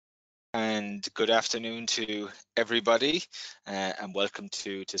And good afternoon to everybody, and welcome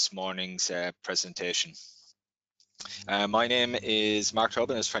to this morning's presentation. My name is Mark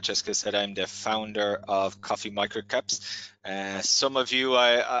Tobin. As Francesca said, I'm the founder of Coffee Microcaps. Some of you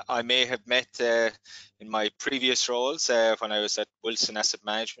I may have met in my previous roles when I was at Wilson Asset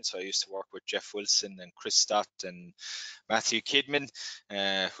Management. So I used to work with Jeff Wilson and Chris Stott and Matthew Kidman,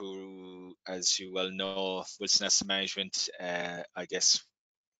 who, as you well know, Wilson Asset Management, I guess,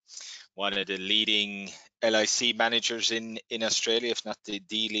 one of the leading LIC managers in Australia, if not the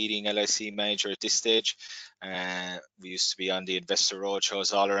leading LIC manager at this stage. We used to be on the investor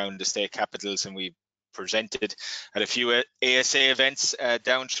roadshows all around the state capitals, and we presented at a few ASA events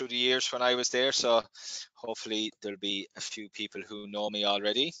down through the years when I was there. So hopefully there'll be a few people who know me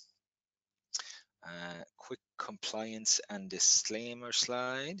already. Quick compliance and disclaimer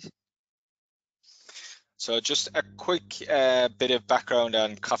slide. So just a quick bit of background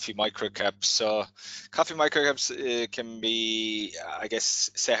on Coffee Microcaps. So Coffee Microcaps can be, I guess,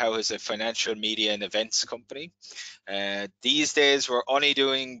 set out as a financial media and events company. These days we're only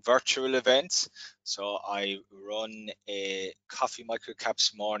doing virtual events. So I run a Coffee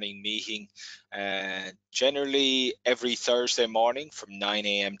Microcaps morning meeting generally every Thursday morning from 9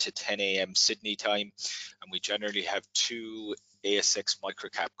 a.m. to 10 a.m. Sydney time. And we generally have 2 ASX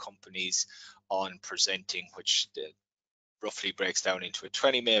Microcap companies on presenting, which roughly breaks down into a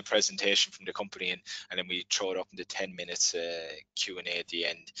 20-minute presentation from the company, and then we throw it up into 10 minutes Q&A at the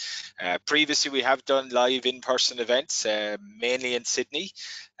end. Previously, we have done live in-person events, mainly in Sydney.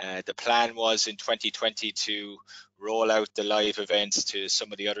 The plan was in 2020 to roll out the live events to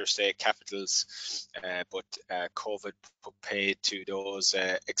some of the other state capitals, but COVID put paid to those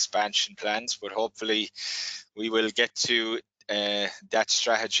expansion plans. But hopefully, we will get to that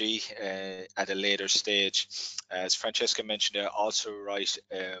strategy at a later stage. As Francesca mentioned, I also write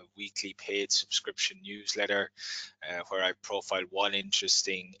a weekly paid subscription newsletter where I profile one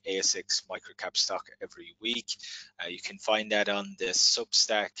interesting ASX microcap stock every week. You can find that on the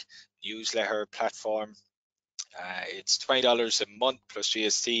Substack newsletter platform. It's $20 a month plus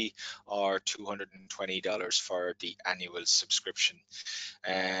GST, or $220 for the annual subscription.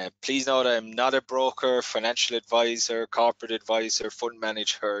 Please note I'm not a broker, financial advisor, corporate advisor, fund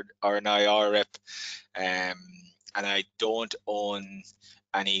manager, or an IR rep, and I don't own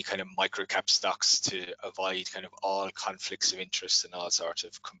any kind of microcap stocks to avoid kind of all conflicts of interest and all sorts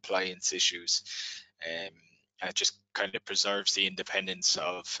of compliance issues. It just kind of preserves the independence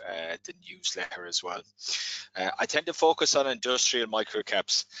of the newsletter as well. I tend to focus on industrial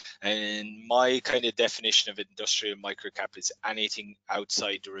microcaps, and my kind of definition of industrial microcap is anything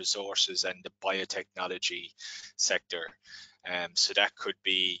outside the resources and the biotechnology sector. So that could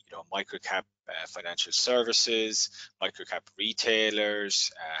be, microcap financial services, microcap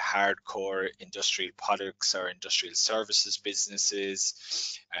retailers, hardcore industrial products or industrial services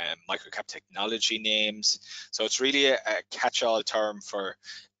businesses, microcap technology names. So it's really a catch-all term for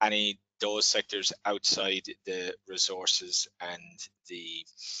any those sectors outside the resources and the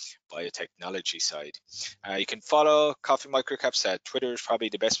biotechnology side. You can follow Coffee Microcaps. Twitter is probably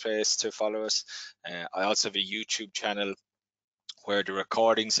the best place to follow us. I also have a YouTube channel where the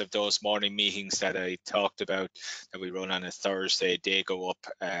recordings of those morning meetings that I talked about that we run on a Thursday, they go up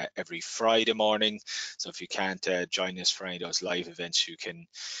every Friday morning. So if you can't join us for any of those live events, you can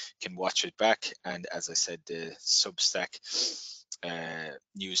watch it back. And as I said, the Substack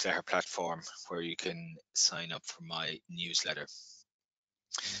newsletter platform where you can sign up for my newsletter.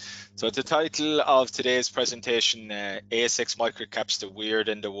 So the title of today's presentation, ASX Microcaps, the Weird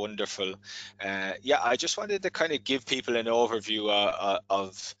and the Wonderful. I just wanted to kind of give people an overview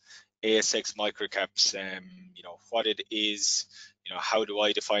of ASX Microcaps, what it is, how do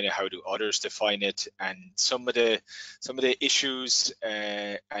I define it, how do others define it, and some of the issues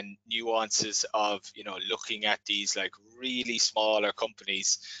and nuances of looking at these like really smaller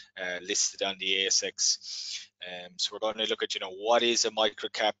companies listed on the ASX. So we're going to look at what is a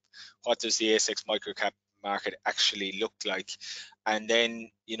microcap, what does the ASX microcap market actually look like, and then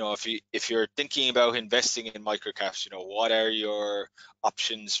if you're thinking about investing in microcaps, what are your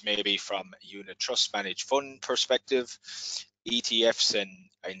options, maybe from a unit trust managed fund perspective, ETFs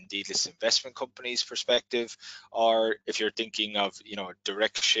and deedless investment companies perspective, or if you're thinking of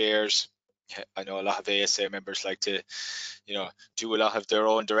direct shares. I know a lot of ASA members like to do a lot of their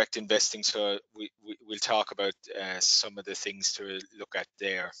own direct investing, so we'll talk about some of the things to look at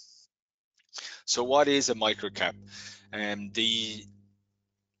there. So what is a microcap? I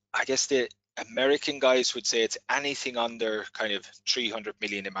guess the American guys would say it's anything under kind of 300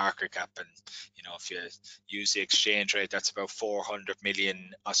 million in market cap, and if you use the exchange rate, that's about 400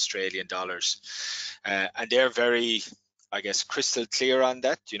 million Australian dollars, and they're very, I guess, crystal clear on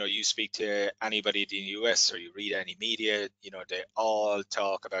that. You speak to anybody in the US or you read any media, they all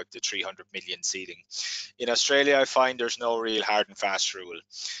talk about the 300 million ceiling. In Australia, I find there's no real hard and fast rule.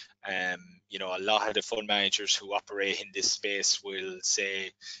 A lot of the fund managers who operate in this space will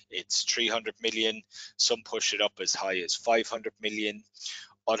say it's 300 million. Some push it up as high as 500 million.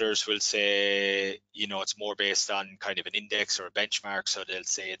 Others will say, it's more based on kind of an index or a benchmark. So they'll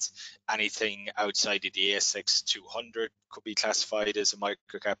say it's anything outside of the ASX 200 could be classified as a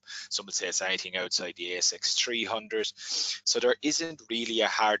microcap. Some would say it's anything outside the ASX 300. So there isn't really a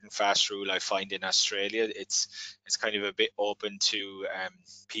hard and fast rule, I find, in Australia. It's kind of a bit open to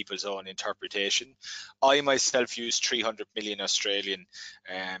people's own interpretation. I myself use 300 million Australian,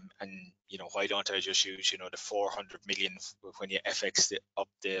 and why don't I just use the 400 million when you FX up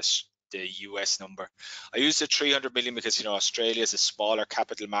the US number. I use the 300 million because Australia is a smaller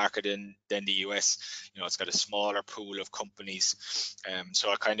capital market than the US. It's got a smaller pool of companies,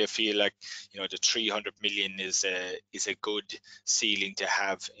 so I kind of feel like the 300 million is a good ceiling to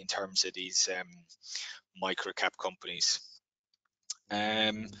have in terms of these micro cap companies.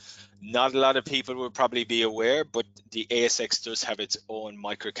 Not a lot of people will probably be aware, but the ASX does have its own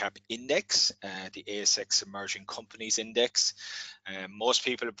microcap index, the ASX Emerging Companies Index. Most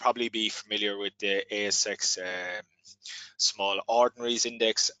people will probably be familiar with the ASX Small Ordinaries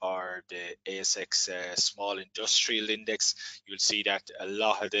Index or the ASX Small Industrial Index. You'll see that a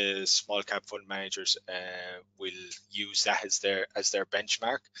lot of the small cap fund managers will use that as their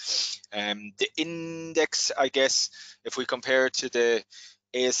benchmark. The index, I guess, if we compare it to the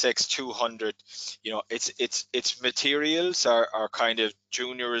ASX 200, its materials are kind of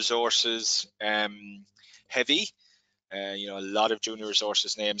junior resources heavy. A lot of junior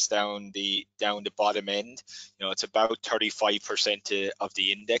resources names down the bottom end. It's about 35% of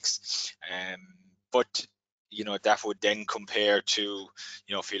the index, but that would then compare to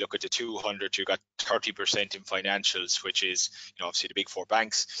if you look at the 200, you got 30% in financials, which is obviously the big four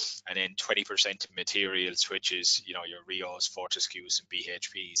banks, and then 20% in materials, which is your Rios, Fortescues, and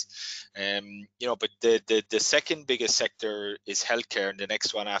BHPs. But the second biggest sector is healthcare, and the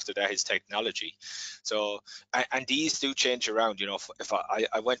next one after that is technology. So and these do change around. If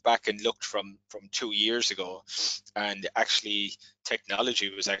I went back and looked from 2 years ago, and actually technology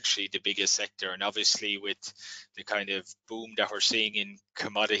was actually the biggest sector, and obviously with the kind of boom that we're seeing in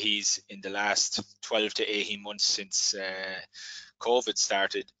commodities in the last 12 to 18 months since COVID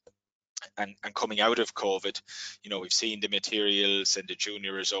started, and coming out of COVID, we've seen the materials and the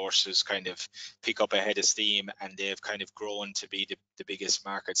junior resources kind of pick up a head of steam, and they've kind of grown to be the biggest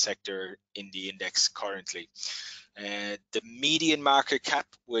market sector in the index currently. The median market cap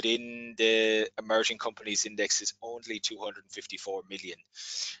within the emerging companies index is only 254 million,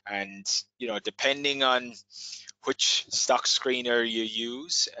 and depending on which stock screener you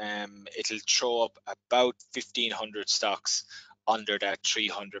use, it'll throw up about 1,500 stocks under that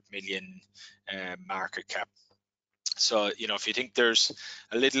 300 million market cap. So if you think there's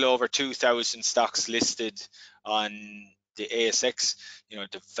a little over 2,000 stocks listed on the ASX,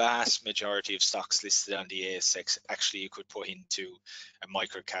 the vast majority of stocks listed on the ASX actually you could put into a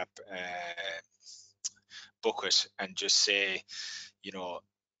microcap bucket and just say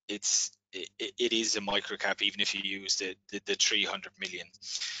it is a microcap, even if you use the 300 million.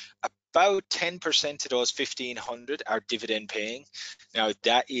 About 10% of those 1,500 are dividend paying. Now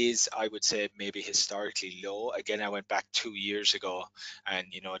that is, I would say, maybe historically low. Again, I went back 2 years ago, and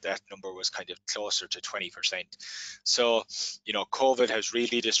that number was kind of closer to 20%. So COVID has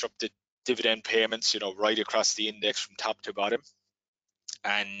really disrupted dividend payments right across the index from top to bottom,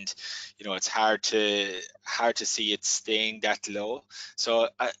 and it's hard to see it staying that low. So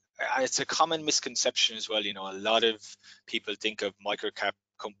it's a common misconception as well. A lot of people think of microcap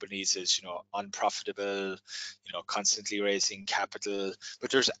companies as unprofitable, constantly raising capital, but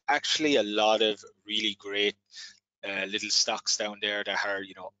there's actually a lot of really great little stocks down there that are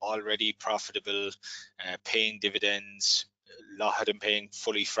already profitable, paying dividends, a lot of them paying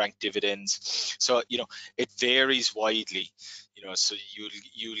fully franked dividends. So it varies widely. So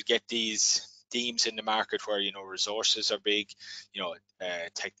you'll get these themes in the market where resources are big,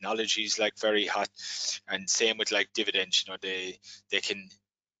 technologies like very hot, and same with like dividends. They can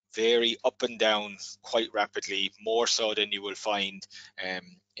vary up and down quite rapidly, more so than you will find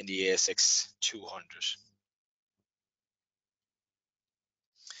in the ASX 200.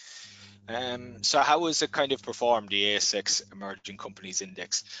 So how has it kind of performed, the ASX Emerging Companies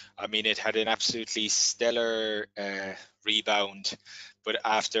Index? I mean, it had an absolutely stellar rebound, but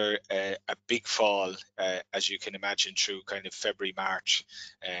after a big fall, as you can imagine, through kind of February, March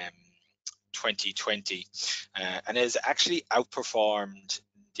 2020, and it has actually outperformed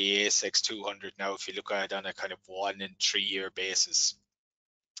the ASX 200 now, if you look at it on a kind of 1 and 3 year basis.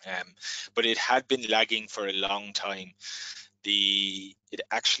 But it had been lagging for a long time. It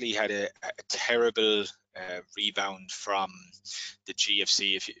actually had a terrible rebound from the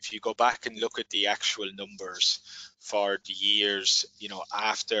GFC. If you go back and look at the actual numbers for the years,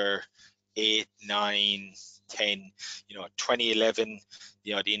 after 8, 9, 10, 2011,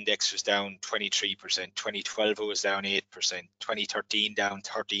 the index was down 23%, 2012 it was down 8%, 2013 down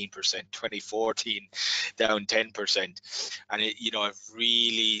 13%, 2014 down 10%. And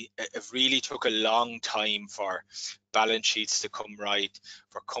it really took a long time for balance sheets to come right,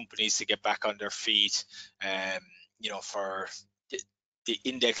 for companies to get back on their feet, for the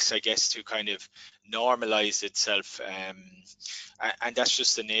index, I guess, to kind of normalize itself. And that's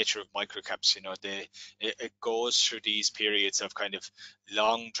just the nature of microcaps. It goes through these periods of kind of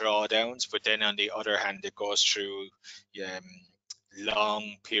long drawdowns, but then on the other hand, it goes through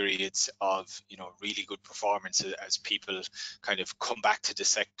long periods of really good performance as people kind of come back to the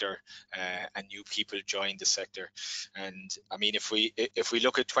sector, and new people join the sector. And I mean, if we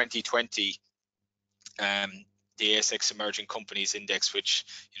look at 2020, the ASX Emerging Companies Index, which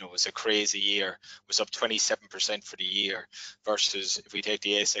was a crazy year, was up 27% for the year, versus if we take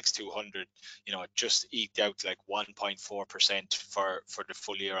the ASX 200, it just eked out like 1.4% for the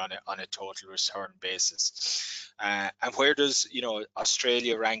full year on a total return basis. And where does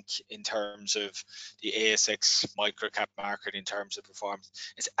Australia rank in terms of the ASX Microcap market in terms of performance?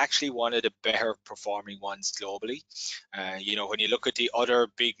 It's actually one of the better performing ones globally. When you look at the other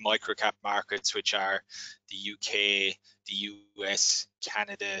big microcap markets, which are the UK, the US,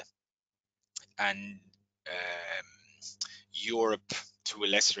 Canada, and Europe to a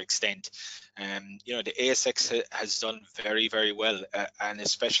lesser extent, the ASX has done very, very well, and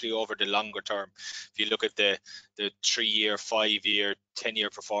especially over the longer term. If you look at the 3 year, 5 year, 10 year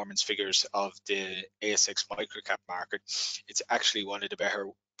performance figures of the ASX microcap market, it's actually one of the better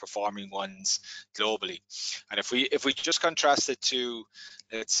performing ones globally. And if we just contrast it to,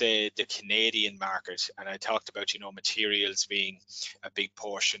 let's say, the Canadian market, and I talked about materials being a big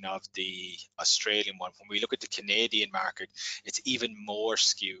portion of the Australian one, when we look at the Canadian market, it's even more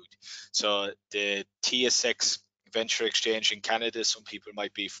skewed. So the TSX Venture Exchange in Canada, some people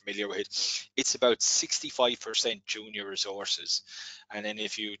might be familiar with, it's about 65% junior resources. And then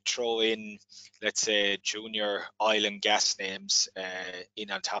if you throw in, let's say, junior oil and gas names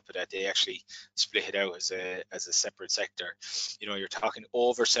in on top of that, they actually split it out as a separate sector. You're talking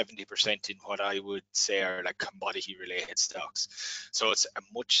over 70% in what I would say are like commodity related stocks. So it's a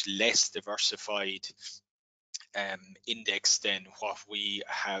much less diversified index than what we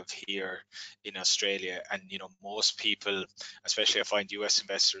have here in Australia. And most people, especially I find US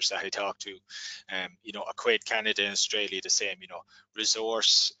investors that I talk to, equate Canada and Australia the same.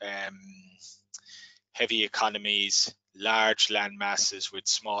 Resource heavy economies, large land masses with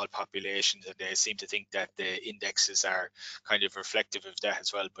small populations, and they seem to think that the indexes are kind of reflective of that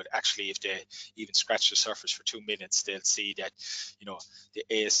as well. But actually, if they even scratch the surface for 2 minutes, they'll see that the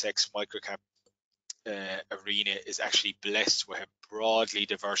ASX microcap arena is actually blessed with a broadly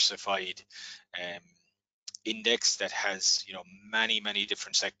diversified index that has many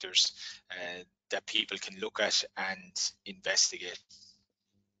different sectors that people can look at and investigate.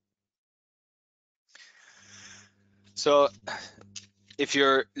 So if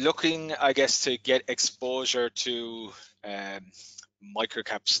you're looking, I guess, to get exposure to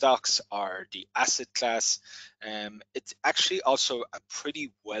microcap stocks or the asset class, it's actually also a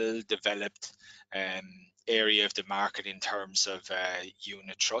pretty well developed area of the market in terms of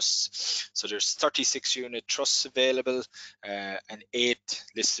unit trusts. So there's 36 unit trusts available, and 8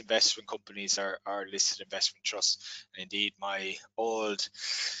 listed investment companies are listed investment trusts. And indeed, my old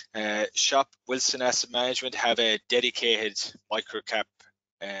shop, Wilson Asset Management, have a dedicated microcap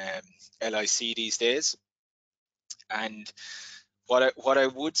LIC these days. And what I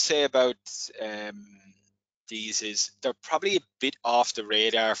would say about these is they're probably a bit off the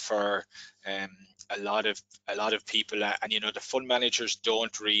radar for a lot of people, and the fund managers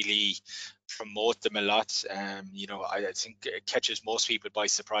don't really promote them a lot. I think it catches most people by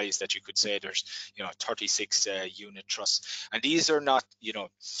surprise that you could say there's 36 unit trusts, and these are not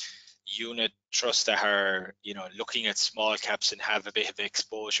unit trusts that are looking at small caps and have a bit of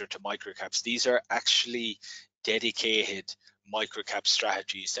exposure to microcaps. These are actually dedicated microcap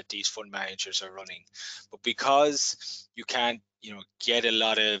strategies that these fund managers are running. But because you can't, get a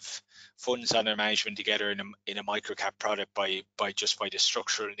lot of funds under management together in a microcap product by the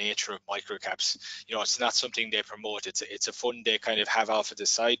structural nature of microcaps, it's not something they promote. It's a fund they kind of have off at the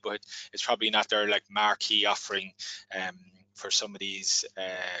side, but it's probably not their like marquee offering for some of these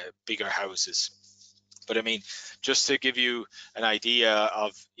bigger houses. But I mean, just to give you an idea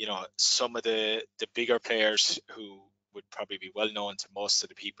of, some of the bigger players who would probably be well known to most of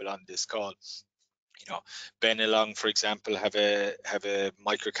the people on this call, Benelong, for example, have a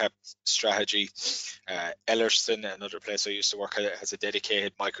microcap strategy. Ellerston, another place I used to work at, has a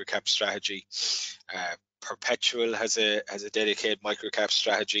dedicated microcap strategy. Perpetual has a dedicated microcap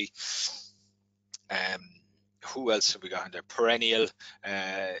strategy. Who else have we got in there? Perennial,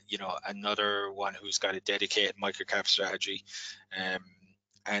 another one who's got a dedicated microcap strategy.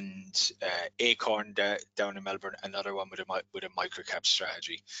 And Acorn down in Melbourne, another one with a microcap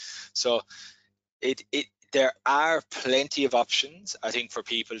strategy. So there are plenty of options, I think, for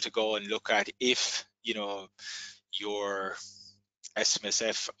people to go and look at if, your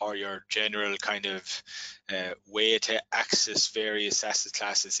SMSF or your general kind of way to access various asset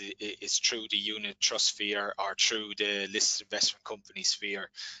classes is through the unit trust sphere or through the listed investment company sphere.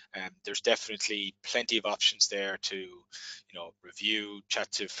 There's definitely plenty of options there to, review,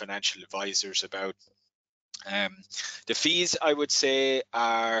 chat to financial advisors about. The fees, I would say,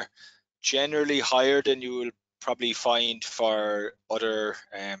 are generally higher than you will probably find for other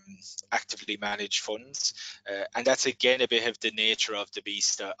actively managed funds, and that's again a bit of the nature of the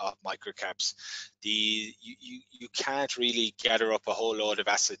beast of microcaps. You can't really gather up a whole load of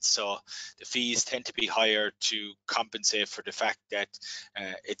assets, so the fees tend to be higher to compensate for the fact that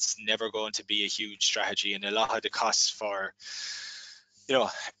it's never going to be a huge strategy, and a lot of the costs for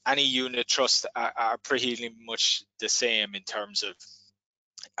any unit trust are pretty much the same in terms of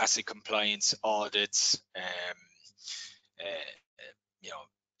asset compliance audits,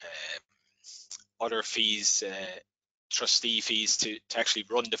 other fees, trustee fees to actually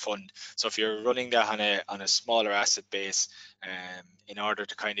run the fund. So if you're running that on a smaller asset base, in order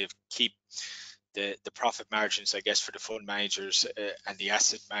to kind of keep the profit margins, I guess, for the fund managers and the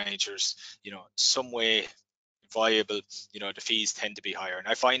asset managers, some way viable, the fees tend to be higher. And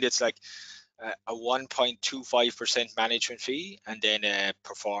I find it's like a 1.25% management fee and then a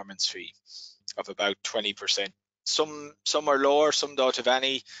performance fee of about 20%. Some are lower, some don't have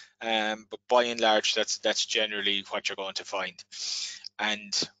any, but by and large, that's generally what you're going to find.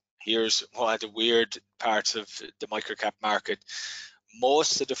 And here's one of the weird parts of the microcap market.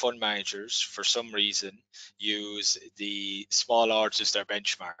 Most of the fund managers, for some reason, use the small odds as their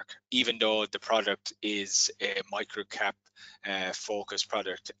benchmark, even though the product is a microcap focused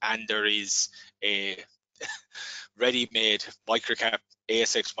product, and there is a ready-made microcap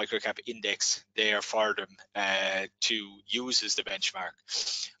ASX Microcap index there for them to use as the benchmark.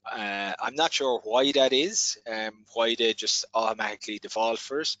 I'm not sure why that is, why they just automatically default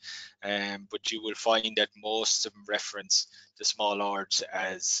for it, but you will find that most of them reference the small odds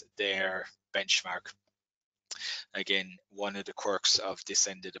as their benchmark. Again, one of the quirks of this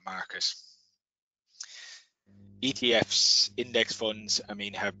end of the market. ETFs, index funds,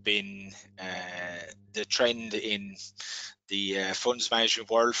 have been the trend in the funds management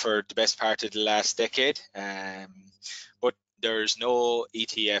world for the best part of the last decade, but there's no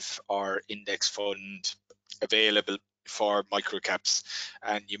ETF or index fund available for microcaps.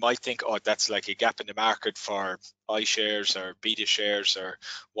 And you might think, oh, that's like a gap in the market for iShares or Beta Shares or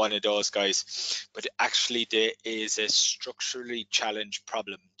one of those guys, but actually there is a structurally challenged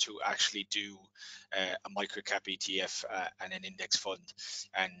problem to actually do a microcap ETF and an index fund.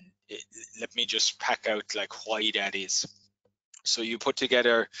 And let me just pack out like why that is. So you put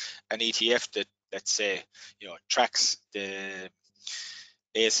together an ETF that, let's say, tracks the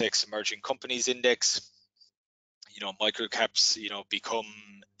ASX Emerging Companies Index. Microcaps, become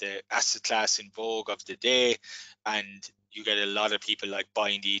the asset class in vogue of the day, and you get a lot of people like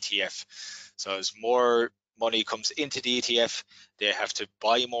buying the ETF. So as more money comes into the ETF, they have to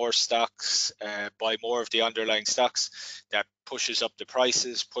buy more stocks, buy more of the underlying stocks. That pushes up the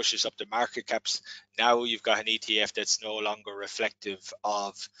prices, pushes up the market caps. Now you've got an ETF that's no longer reflective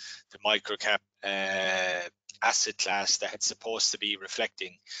of the microcap asset class that it's supposed to be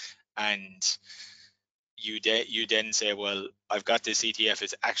reflecting. And you then say, well, I've got this ETF.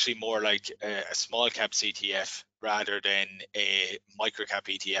 It's actually more like a small cap ETF rather than a microcap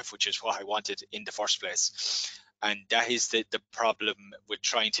ETF, which is what I wanted in the first place. And that is the problem with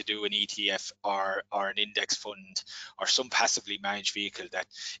trying to do an ETF or an index fund or some passively managed vehicle, that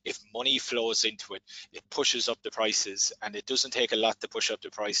if money flows into it, it pushes up the prices. And it doesn't take a lot to push up the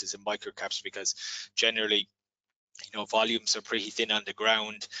prices in microcaps, because generally, volumes are pretty thin on the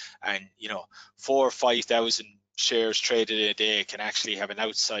ground, and 4,000 or 5,000 shares traded in a day can actually have an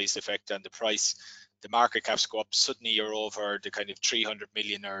outsized effect on the price. The market caps go up, suddenly you're over the kind of 300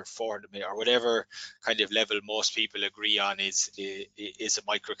 million or 400 million or whatever kind of level most people agree on is a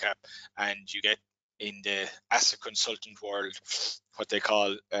microcap, and you get, in the asset consultant world, what they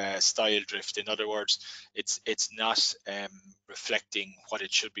call style drift. In other words, it's not reflecting what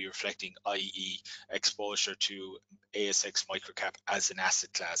it should be reflecting, i.e. exposure to ASX microcap as an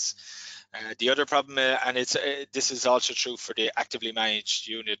asset class. The other problem, and this is also true for the actively managed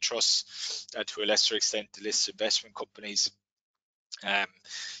unit trusts, and to a lesser extent the listed investment companies,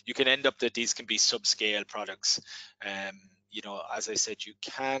 you can end up that these can be subscale products. As I said, you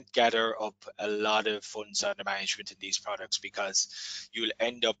can't gather up a lot of funds under management in these products, because you'll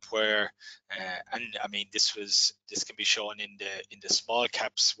end up where, and I mean, this can be shown in the small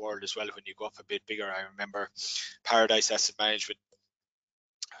caps world as well. When you go up a bit bigger, I remember Paradise Asset Management,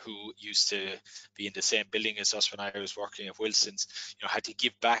 who used to be in the same building as us when I was working at Wilson's, had to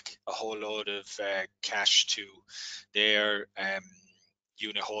give back a whole load of cash to their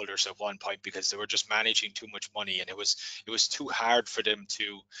unit holders at one point, because they were just managing too much money, and it was too hard for them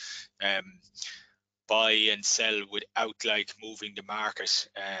to um, buy and sell without like moving the market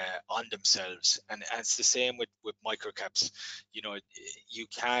on themselves. And it's the same with microcaps. You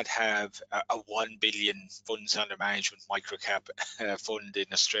can't have a 1 billion funds under management microcap fund in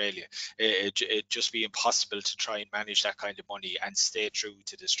Australia. It'd just be impossible to try and manage that kind of money and stay true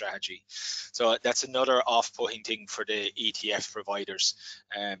to the strategy. So that's another off-putting thing for the ETF providers.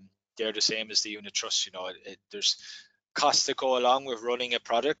 They're the same as the unit trust. There's costs that go along with running a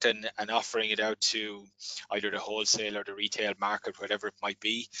product and offering it out to either the wholesale or the retail market, whatever it might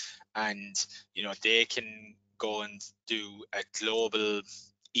be. And they can go and do a global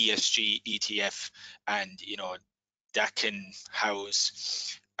ESG ETF, and that can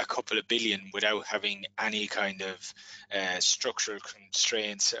house a couple of billion without having any kind of structural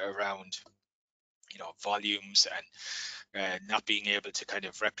constraints around volumes, and not being able to kind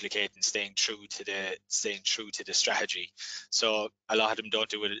of replicate and staying true to the strategy. So a lot of them don't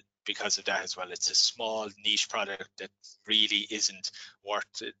do it because of that as well. It's a small niche product that really isn't worth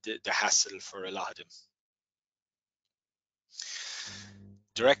the hassle for a lot of them.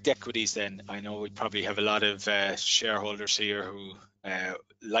 Direct equities, then, I know we probably have a lot of shareholders here who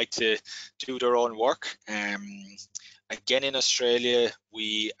like to do their own work. Again, in Australia,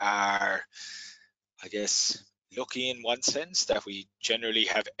 we are, I guess, lucky in one sense that we generally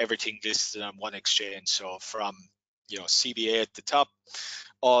have everything listed on one exchange. So from CBA at the top,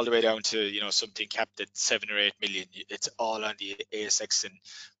 all the way down to something capped at 7 or 8 million, it's all on the ASX, and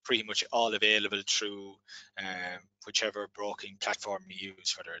pretty much all available through whichever broking platform you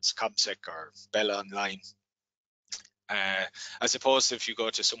use, whether it's ComSec or Bell Online. As opposed to if you go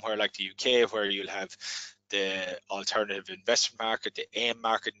to somewhere like the UK, where you'll have the alternative investment market, the AIM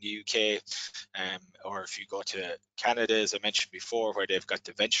market in the UK, or if you go to Canada, as I mentioned before, where they've got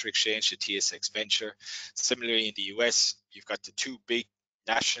the venture exchange, the TSX Venture. Similarly, in the US, you've got the two big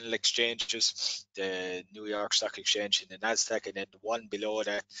national exchanges, the New York Stock Exchange and the NASDAQ, and then the one below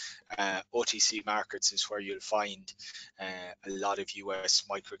that, OTC markets, is where you'll find a lot of US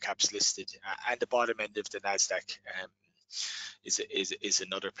microcaps listed, and the bottom end of the NASDAQ is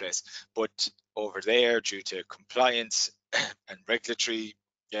another place. But over there, due to compliance and regulatory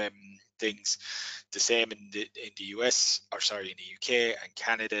things, the same in the US, or sorry, in the UK and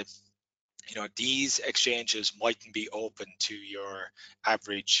Canada, these exchanges mightn't be open to your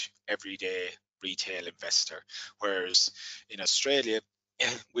average everyday retail investor, whereas in Australia,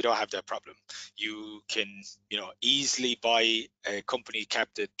 we don't have that problem. You can easily buy a company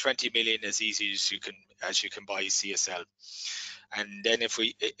capped at 20 million as easy as you can buy CSL. And then if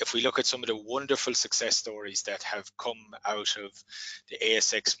we look at some of the wonderful success stories that have come out of the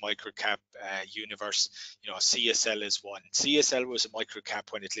ASX microcap universe, CSL is one. CSL was a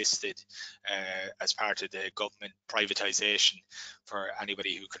microcap when it listed as part of the government privatization, for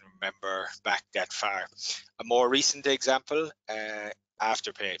anybody who can remember back that far. A more recent example,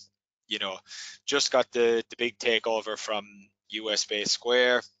 Afterpay, just got the big takeover from US-based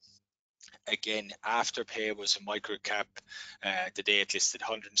Square. Again, Afterpay was a microcap the day it listed,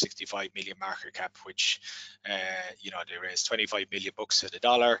 165 million market cap, which they raised 25 million bucks at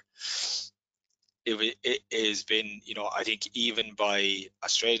 $1. it has been, I think even by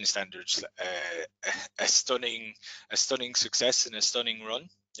Australian standards, a stunning success and a stunning run.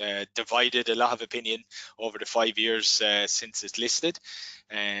 Divided a lot of opinion over the 5 years since it's listed,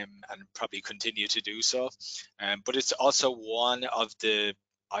 and probably continue to do so. But it's also one of the,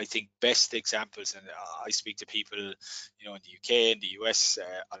 I think, best examples, and I speak to people, in the UK and the US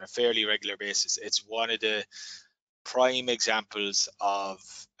on a fairly regular basis. It's one of the prime examples of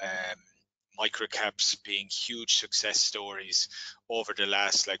microcaps being huge success stories over the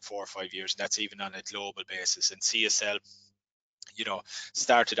last like 4 or 5 years. And that's even on a global basis. And CSL,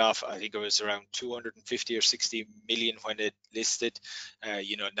 started off, I think it was around 250 or 60 million when it listed.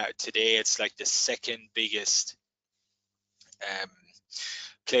 Now today it's like the second biggest um,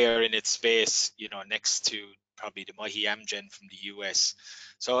 player in its space, next to probably the mighty Amgen from the US.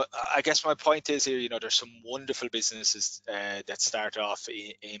 So I guess my point is here, there's some wonderful businesses that start off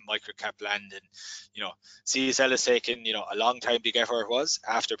in microcap land, and CSL has taken a long time to get where it was.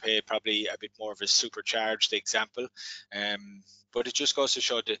 Afterpay probably a bit more of a supercharged example. But it just goes to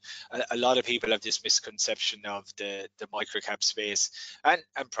show that a lot of people have this misconception of the microcap space, and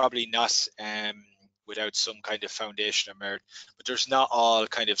probably not without some kind of foundation or merit. But there's not all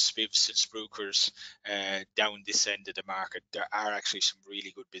kind of spivs and spruikers down this end of the market. There are actually some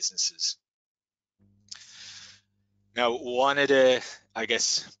really good businesses. Now, one of the, I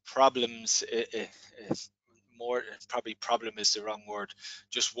guess, problems, more probably problem is the wrong word.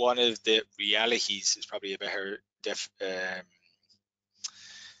 Just one of the realities is probably a better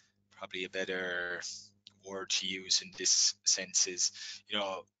probably a better word to use in this sense is,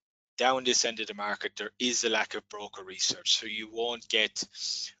 down this end of the market, there is a lack of broker research. So you won't get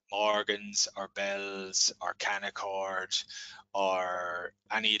Morgans or Bells or Canaccord or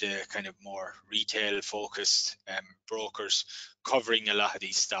any of the kind of more retail focused brokers covering a lot of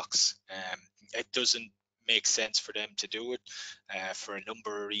these stocks. It doesn't make sense for them to do it for a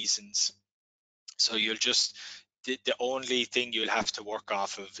number of reasons. So you'll just, the only thing you'll have to work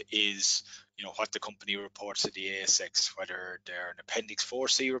off of is, what the company reports to the ASX, whether they're an Appendix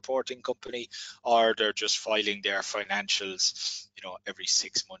 4C reporting company or they're just filing their financials, every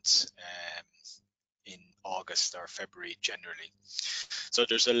 6 months in August or February generally. So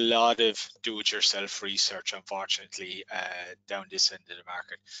there's a lot of do-it-yourself research, unfortunately, down this end of the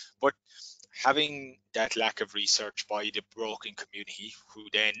market. But having that lack of research by the broking community, who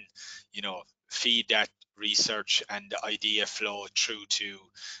then, feed that research and the idea flow through to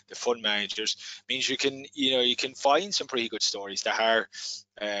the fund managers, means you can find some pretty good stories that are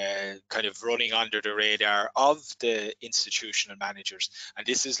kind of running under the radar of the institutional managers. And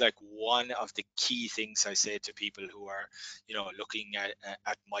this is like one of the key things I say to people who are looking at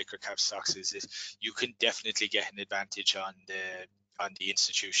microcap stocks is you can definitely get an advantage on the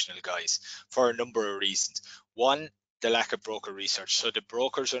institutional guys for a number of reasons. One, the lack of broker research. So the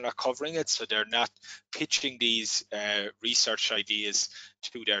brokers are not covering it, so they're not pitching these research ideas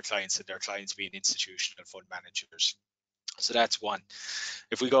to their clients, and their clients being institutional fund managers. So that's one.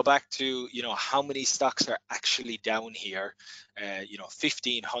 If we go back to how many stocks are actually down here,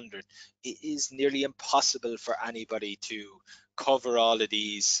 1,500, it is nearly impossible for anybody to cover all of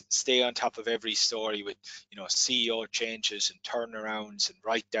these, stay on top of every story with CEO changes and turnarounds and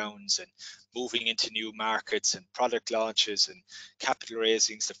write downs and moving into new markets and product launches and capital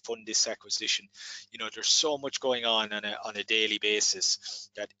raisings to fund this acquisition. There's so much going on a daily basis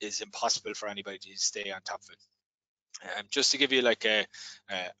that is impossible for anybody to stay on top of it. Just to give you like a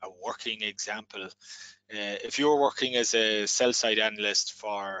working example, if you're working as a sell side analyst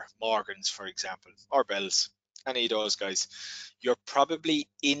for Morgans, for example, or Bells, any of those guys, you're probably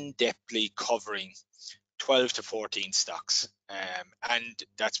in-depthly covering 12 to 14 stocks, and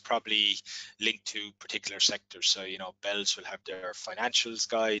that's probably linked to particular sectors. So Bells will have their financials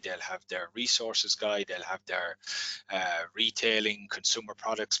guide, they'll have their resources guide, they'll have their retailing consumer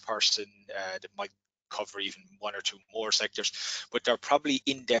products person that might cover even one or two more sectors, but they're probably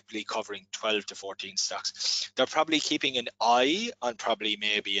in-depthly covering 12 to 14 stocks. They're probably keeping an eye on probably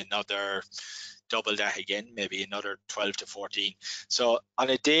maybe another double that again, maybe another 12 to 14. So on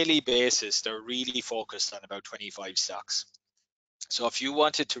a daily basis, they're really focused on about 25 stocks. So if you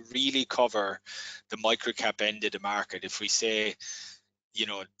wanted to really cover the microcap end of the market, if we say,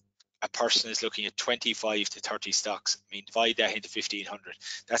 a person is looking at 25 to 30 stocks, divide that into 1,500.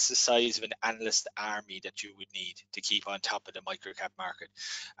 That's the size of an analyst army that you would need to keep on top of the microcap market.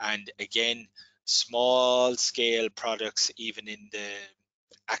 And again, small scale products, even in the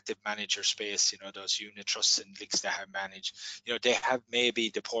active manager space, those unit trusts and LICs that have managed, they have maybe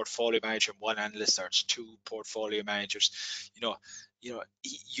the portfolio manager and one analyst, or it's two portfolio managers.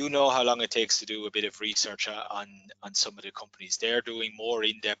 You know how long it takes to do a bit of research on some of the companies. They're doing more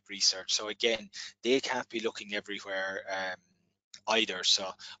in-depth research, so again, they can't be looking everywhere either. So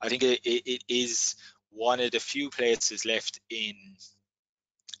I think it is one of the few places left in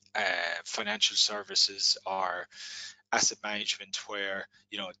financial services or asset management where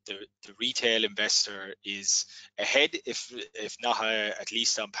the retail investor is ahead, if not at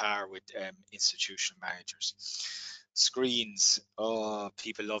least on par with institutional managers. Screens, oh,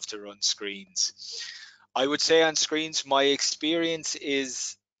 people love to run screens. I would say on screens, my experience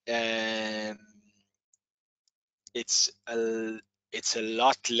is it's a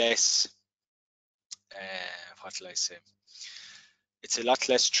lot less. What will I say? It's a lot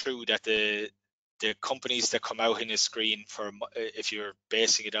less true that the companies that come out in a screen for, if you're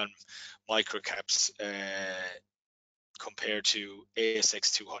basing it on microcaps compared to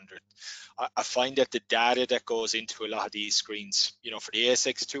ASX 200, I find that the data that goes into a lot of these screens, for the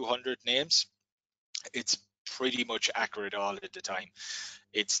ASX 200 names, it's pretty much accurate all of the time.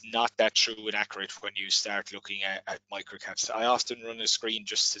 It's not that true and accurate when you start looking at microcaps. I often run a screen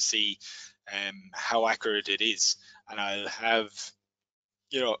just to see how accurate it is, and I'll have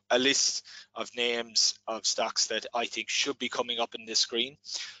a list of names of stocks that I think should be coming up in the screen,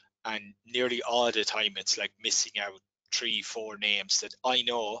 and nearly all the time it's like missing out 3-4 names that I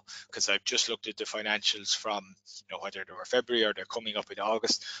know because I've just looked at the financials from whether they were February or they're coming up in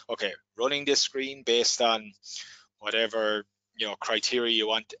August. Okay, running this screen based on whatever criteria you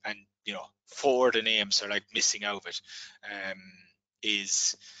want, and 4 of the names are like missing out of it,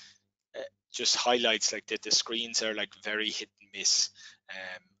 is just highlights like that the screens are like very hit and miss.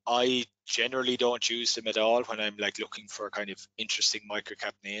 I generally don't use them at all when I'm like looking for kind of interesting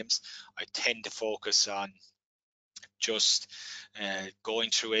microcap names. I tend to focus on just going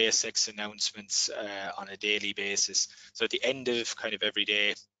through ASX announcements on a daily basis. So at the end of kind of every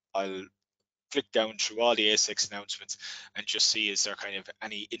day, I'll flick down through all the ASX announcements and just see is there kind of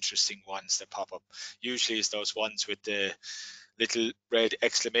any interesting ones that pop up. Usually it's those ones with the little red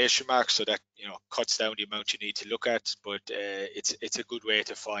exclamation mark, so that cuts down the amount you need to look at, but it's a good way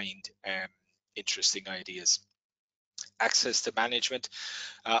to find interesting ideas. Access to management.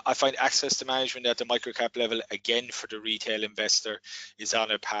 I find access to management at the microcap level, again, for the retail investor, is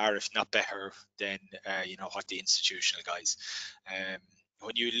on a par, if not better, than what the institutional guys.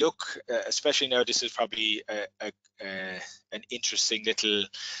 When you look, especially now, this is probably an interesting little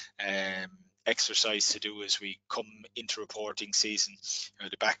exercise to do as we come into reporting season,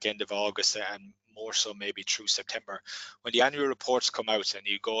 the back end of August and more so maybe through September. When the annual reports come out and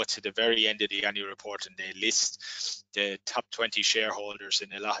you go to the very end of the annual report and they list the top 20 shareholders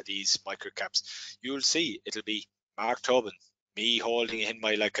in a lot of these microcaps, you'll see it'll be Mark Tobin, me holding in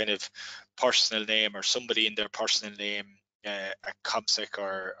my like kind of personal name, or somebody in their personal name at Comsec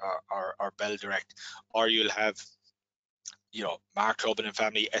or Bell Direct, or you'll have Mark Tobin and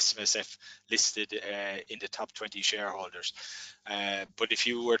family SMSF listed in the top 20 shareholders. But if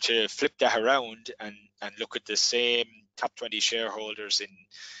you were to flip that around and look at the same top 20 shareholders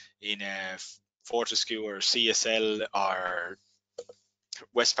in Fortescue or CSL or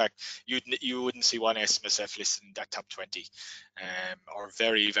Westpac, you wouldn't see one SMSF listed in that top 20, or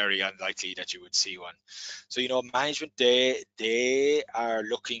very, very unlikely that you would see one. So management, they are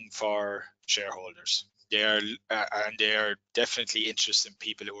looking for shareholders. They are and they are definitely interested in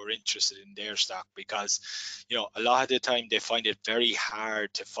people who are interested in their stock, because a lot of the time they find it very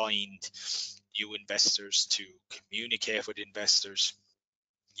hard to find new investors, to communicate with investors.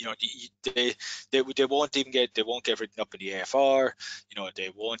 They won't get written up in the AFR. They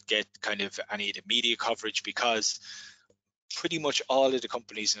won't get kind of any of the media coverage, because pretty much all of the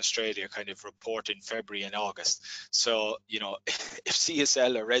companies in Australia kind of report in February and August. So if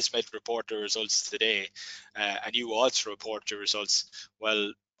CSL or ResMed report their results today, and you also report your results,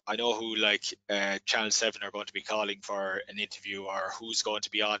 well, I know who like Channel 7 are going to be calling for an interview, or who's going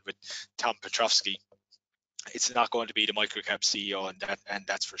to be on with Tom Petrovsky. It's not going to be the microcap CEO, and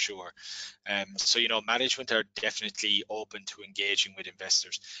that's for sure. So management are definitely open to engaging with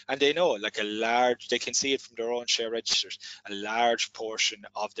investors, and they know like they can see it from their own share registers. A large portion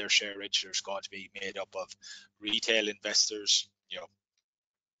of their share register is going to be made up of retail investors,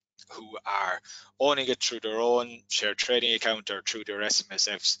 who are owning it through their own share trading account or through their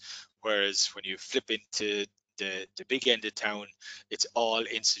SMSFs. Whereas when you flip into the big end of town, it's all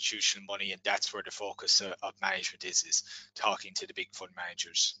institutional money, and that's where the focus of management is talking to the big fund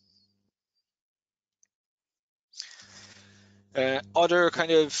managers. Other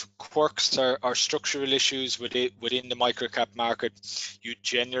kind of quirks are structural issues within the microcap market. You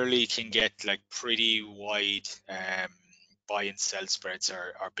generally can get like pretty wide buy and sell spreads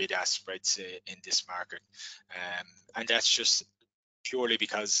or bid ask spreads in this market, and that's just purely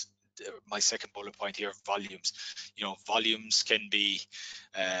because my second bullet point here, volumes. Volumes can be,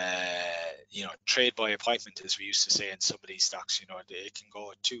 trade by appointment, as we used to say in some of these stocks. It can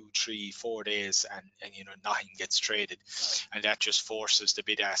go 2, 3, 4 days, and nothing gets traded, and that just forces the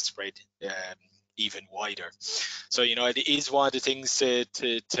bid-ask spread even wider. So it is one of the things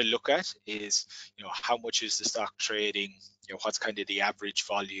to look at is how much is the stock trading. What's kind of the average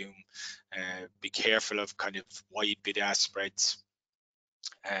volume. Be careful of kind of wide bid-ask spreads.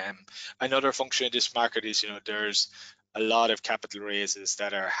 Another function of this market is, there's a lot of capital raises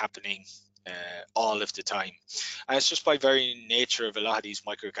that are happening all of the time, and it's just by very nature of a lot of these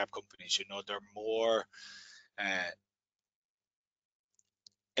microcap companies. They're more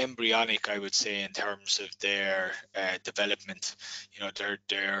embryonic, I would say, in terms of their development.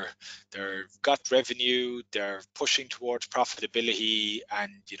 They're got revenue, they're pushing towards profitability,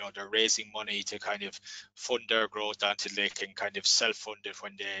 and they're raising money to kind of fund their growth until they can kind of self-fund it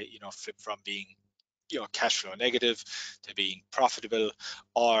when they flip from being cash flow negative to being profitable,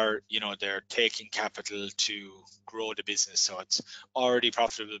 or they're taking capital to grow the business, so it's already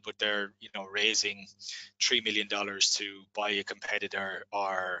profitable, but they're raising $3 million to buy a competitor,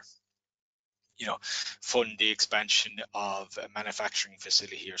 or fund the expansion of a manufacturing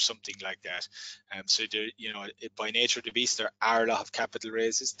facility or something like that. So there, by nature of the beast, there are a lot of capital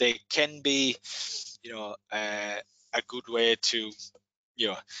raises. They can be a good way to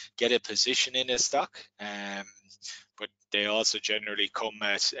get a position in a stock, but they also generally come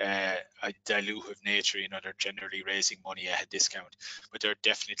at a dilutive nature. They're generally raising money at a discount, but there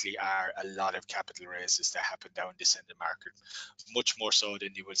definitely are a lot of capital raises that happen down this end of the market, much more so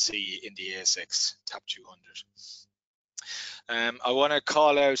than you will see in the ASX top 200. I want to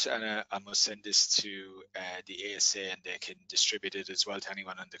call out, and I must send this to the ASA, and they can distribute it as well to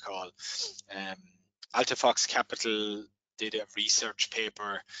anyone on the call. Altifox Capital did a research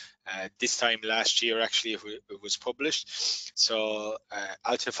paper this time last year. Actually, it was published. So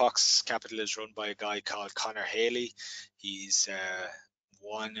Altifox Capital is run by a guy called Connor Haley. He's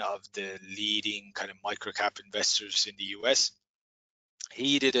one of the leading kind of microcap investors in the US.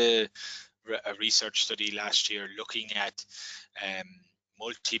 He did a research study last year looking at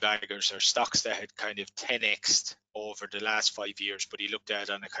multi-baggers, or stocks that had kind of 10x'd over the last 5 years, but he looked at it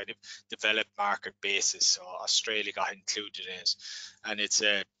on a kind of developed market basis. So Australia got included in it, and it's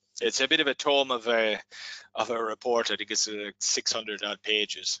a bit of a tome of a report. I think it's 600 odd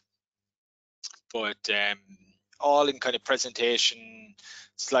pages, but all in kind of presentation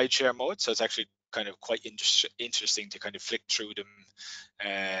slideshare mode. So it's actually kind of quite interesting to kind of flick through them,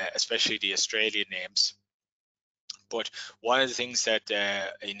 especially the Australian names. But one of the things that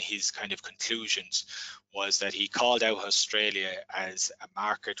in his kind of conclusions was that he called out Australia as a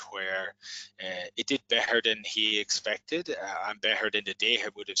market where it did better than he expected, and better than the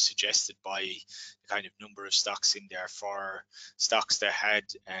data would have suggested by the kind of number of stocks in there for stocks that had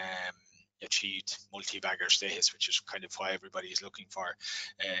achieved multi-bagger status, which is kind of why everybody is looking for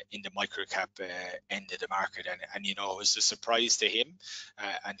in the microcap end of the market. And it was a surprise to him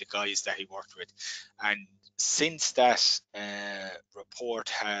and the guys that he worked with. And since that report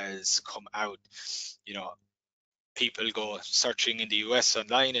has come out, people go searching in the US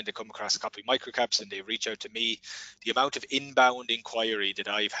online, and they come across a copy of Microcaps, and they reach out to me. The amount of inbound inquiry that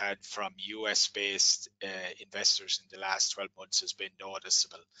I've had from US based investors in the last 12 months has been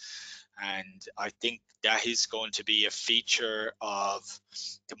noticeable. And I think that is going to be a feature of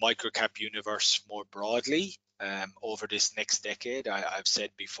the microcap universe more broadly over this next decade. I've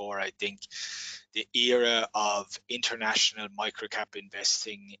said before, I think the era of international microcap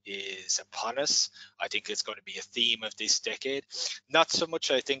investing is upon us. I think it's going to be a theme of this decade. Not so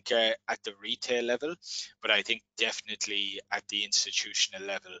much, I think, at the retail level, but I think definitely at the institutional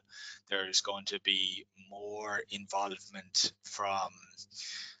level, there's going to be more involvement from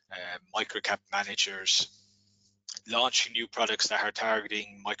microcap managers launching new products that are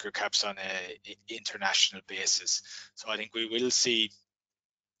targeting microcaps on a international basis. So I think we will see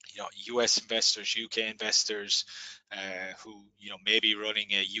US investors, UK investors who may be running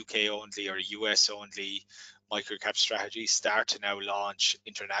a UK only or a US only microcap strategy start to now launch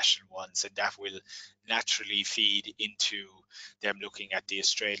international ones, and that will naturally feed into them looking at the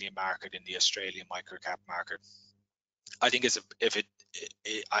Australian market and the Australian microcap market. I think if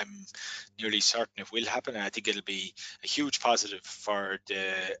I'm nearly certain it will happen, and I think it'll be a huge positive for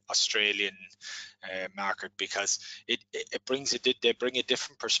the Australian market, because it brings they bring a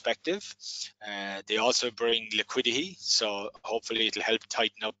different perspective. They also bring liquidity, so hopefully it'll help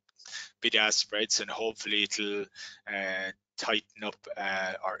tighten up bid-ask spreads, and hopefully it'll tighten up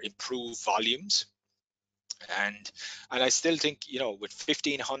or improve volumes. And I still think, you know, with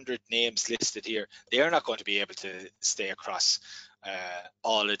 1,500 names listed here, they're not going to be able to stay across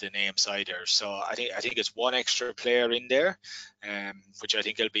all of the names either. So I think it's one extra player in there, which I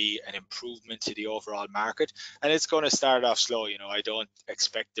think will be an improvement to the overall market. And it's going to start off slow. You know, I don't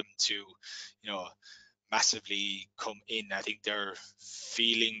expect them to, you know, massively come in. I think they're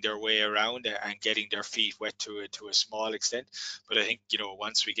feeling their way around and getting their feet wet to a small extent. But I think, you know,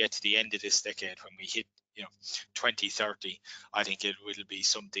 once we get to the end of this decade, when we hit, you know, 2030, I think it will be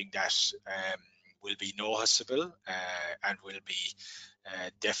something that will be noticeable and will be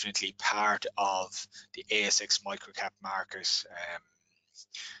definitely part of the ASX Microcap market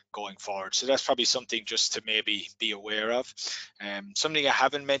going forward. So that's probably something just to maybe be aware of. Something I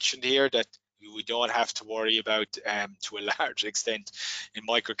haven't mentioned here that we don't have to worry about to a large extent in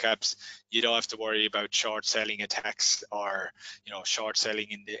microcaps. You don't have to worry about short selling attacks, or, you know, short selling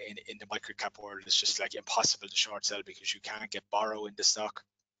in the microcap world. It's just like impossible to short sell because you can't get borrow in the stock.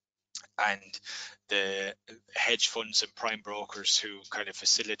 And the hedge funds and prime brokers who kind of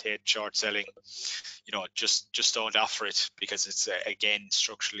facilitate short selling, you know, just don't offer it, because it's again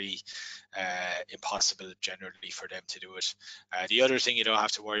structurally impossible generally for them to do it. The other thing you don't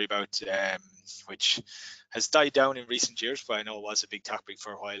have to worry about, which has died down in recent years, but I know it was a big topic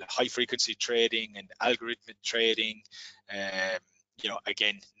for a while, high frequency trading and algorithmic trading. You know,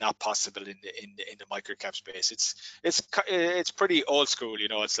 again, not possible in the microcap space. It's pretty old school. You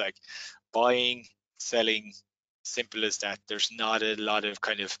know, it's like buying, selling, simple as that. There's not a lot of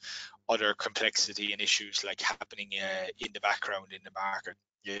kind of other complexity and issues like happening in the background in the market.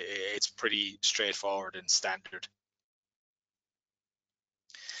 It's pretty straightforward and standard.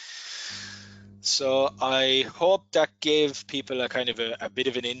 So I hope that gave people a kind of a bit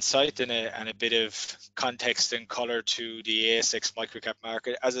of an insight and a bit of context and color to the ASX microcap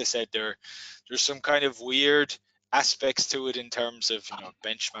market. As I said, there's some kind of weird aspects to it in terms of, you know,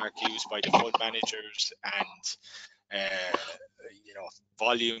 benchmark used by the fund managers and you know,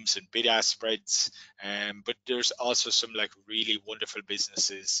 volumes and bid-ask spreads, but there's also some like really wonderful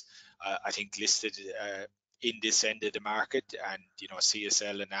businesses I think listed in this end of the market, and, you know,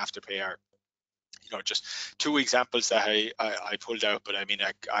 CSL and Afterpay are, you know, just two examples that I pulled out. But I mean,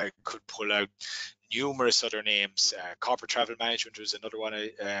 I could pull out numerous other names. Corporate Travel Management was another one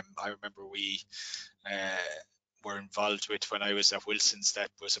I remember we were involved with when I was at Wilson's. That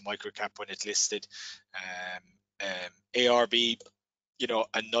was a microcap when it listed. ARB, you know,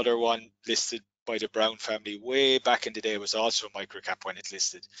 another one listed by the Brown family way back in the day, was also a microcap when it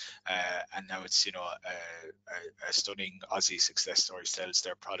listed, and now it's, you know, a stunning Aussie success story, sells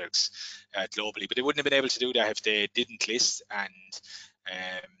their products globally. But they wouldn't have been able to do that if they didn't list and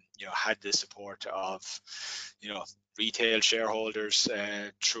you know, had the support of, you know, retail shareholders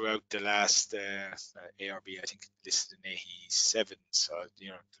throughout the last ARB, I think, listed in 87, so, you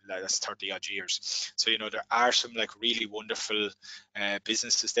know, that's 30 odd years. So, you know, there are some like really wonderful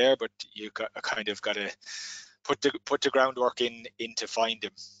businesses there, but you kind of got to put the groundwork in to find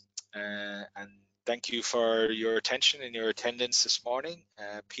them. And thank you for your attention and your attendance this morning.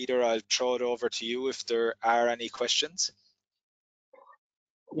 Peter, I'll throw it over to you if there are any questions.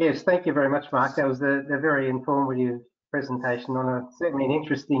 Yes, thank you very much, Mark. That was a very informative presentation on certainly an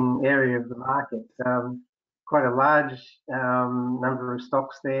interesting area of the market. Quite a large number of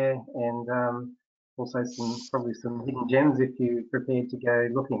stocks there, and also probably some hidden gems if you're prepared to go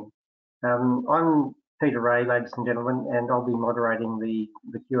looking. I'm Peter Ray, ladies and gentlemen, and I'll be moderating the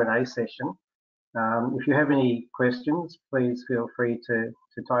Q&A session. If you have any questions, please feel free to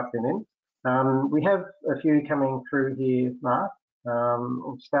type them in. We have a few coming through here, Mark.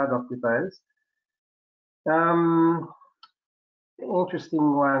 I'll start off with those.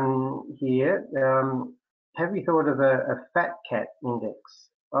 Interesting one here. Have you thought of a fat cat index,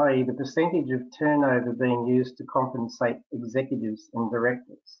 i.e. the percentage of turnover being used to compensate executives and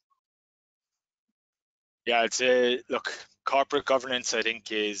directors? Yeah, it's look, corporate governance, I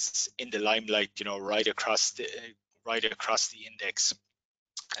think, is in the limelight, you know, right across the index.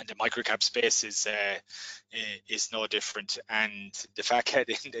 And the microcap space is no different, and the fat cat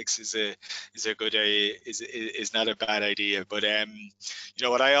index is not a bad idea. But you know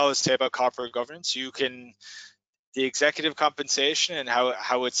what I always say about corporate governance, the executive compensation and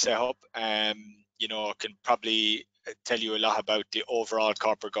how it's set up, you know, can probably tell you a lot about the overall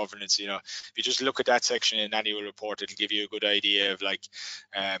corporate governance. If you just look at that section in annual report, it'll give you a good idea of like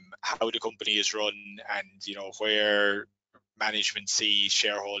how the company is run, and where management see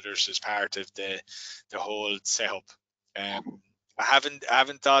shareholders as part of the whole setup. I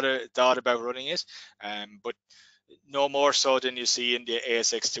haven't thought about running it, but no more so than you see in the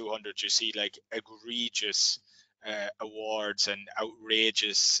ASX 200. You see like egregious awards and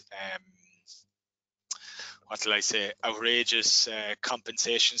outrageous what will I say, outrageous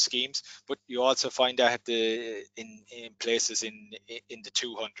compensation schemes, but you also find that in places in the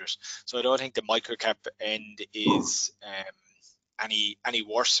 200s. So I don't think the microcap end is any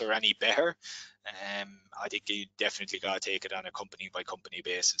worse or any better. I think you definitely got to take it on a company by company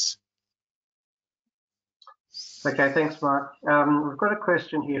basis. Okay, thanks, Mark. We've got a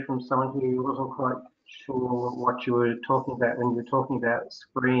question here from someone who wasn't quite sure what you were talking about when you were talking about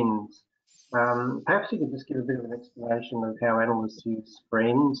screens. Perhaps you could just give a bit of an explanation of how analysts use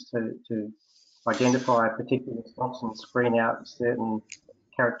screens to identify particular stocks and screen out certain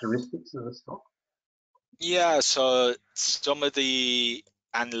characteristics of the stock. Yeah, so some of the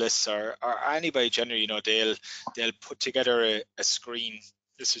analysts or anybody generally, they'll put together a screen.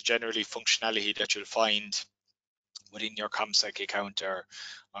 This is generally functionality that you'll find within your ComSec account or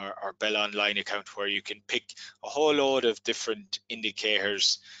Bell Online account, where you can pick a whole load of different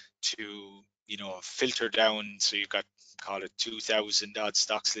indicators to filter down. So you've got, call it 2,000 odd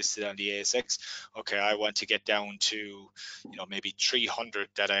stocks listed on the ASX. Okay, I want to get down to maybe 300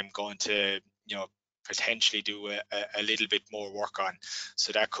 that I'm going to potentially do a little bit more work on.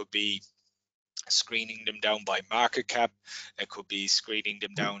 So that could be screening them down by market cap, it could be screening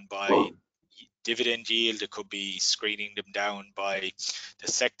them down by dividend yield, it could be screening them down by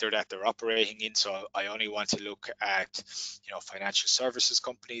the sector that they're operating in. So I only want to look at financial services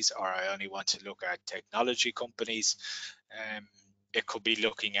companies, or I only want to look at technology companies. It could be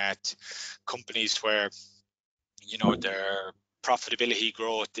looking at companies where their profitability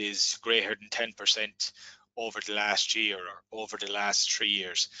growth is greater than 10% over the last year or over the last 3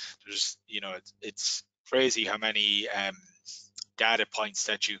 years. There's it's crazy how many data points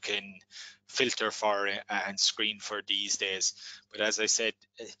that you can filter for and screen for these days. But as I said,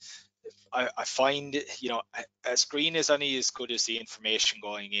 I find a screen is only as good as the information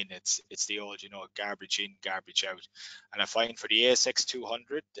going in. It's the old garbage in, garbage out. And I find for the ASX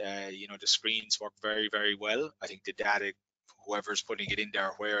 200, the screens work very, very well. I think the data, whoever's putting it in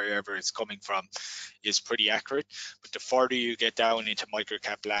there, wherever it's coming from, is pretty accurate. But the further you get down into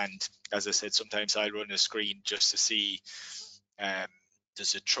microcap land, as I said, sometimes I'll run a screen just to see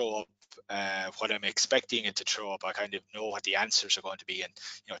does it throw up what I'm expecting it to throw up. I kind of know what the answers are going to be, and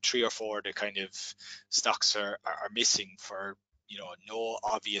 3 or 4 of the kind of stocks are missing for no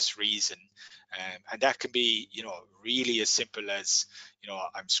obvious reason, and that can be really as simple as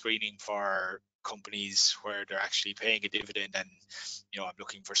I'm screening for companies where they're actually paying a dividend, and I'm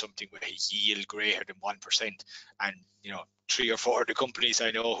looking for something with a yield greater than 1%, and 3 or 4 of the companies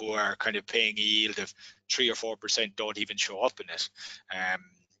I know who are kind of paying a yield of 3 or 4% don't even show up in it.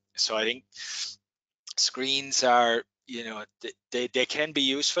 So I think screens are they can be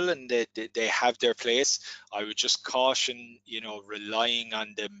useful, and they have their place. I would just caution relying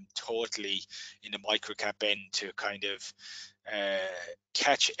on them totally in the microcap end to kind of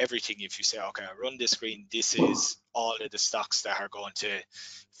catch everything. If you say, okay, I run this screen, this is all of the stocks that are going to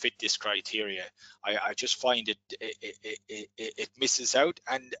fit this criteria, I just find it misses out.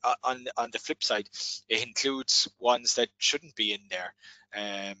 And on the flip side, it includes ones that shouldn't be in there,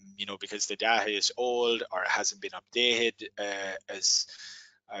 because the data is old or hasn't been updated as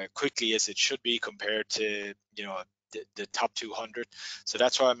quickly as it should be compared to the top 200. So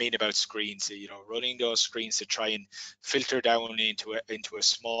that's what I mean about screens. Running those screens to try and filter down into a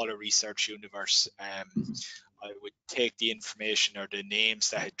smaller research universe. I would take the information or the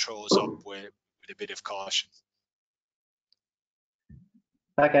names that it throws up with a bit of caution.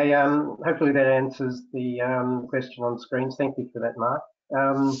 Okay, hopefully that answers the question on screens. Thank you for that, Mark.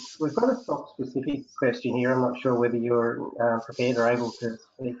 We've got a stock-specific question here. I'm not sure whether you're prepared or able to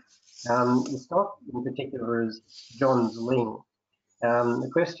speak. The stock in particular is John's Ling. The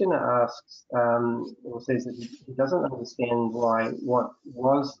questioner asks, or says that he doesn't understand why what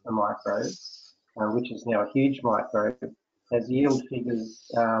was a micro, which is now a huge micro, has yield figures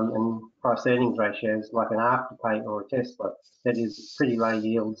and price earnings ratios like an Afterpay or a Tesla that is pretty low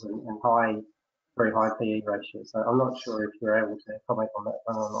yields and very high PE ratios. So I'm not sure if you're able to comment on that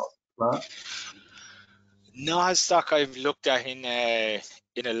one or not, Mark. Not a stock I've looked at in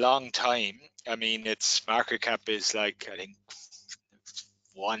a long time. I mean, its market cap is like, I think,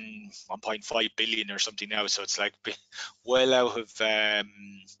 1.5 billion or something now, so it's like well out of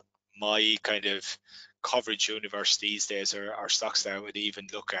my kind of coverage universe these days, or stocks that I would even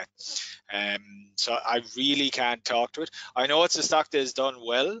look at. So I really can't talk to it. I know it's a stock that has done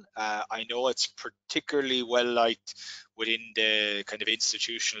well. I know it's particularly well liked within the kind of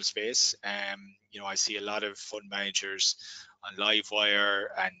institutional space. I see a lot of fund managers on Livewire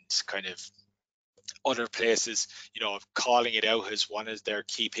and kind of other places, calling it out as one of their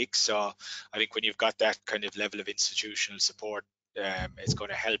key picks. So I think when you've got that kind of level of institutional support, it's going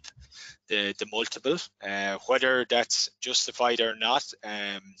to help the multiple, whether that's justified or not.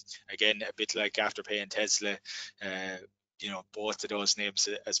 Again, a bit like Afterpay and Tesla, both of those names,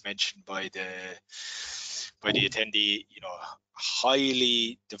 as mentioned by the attendee,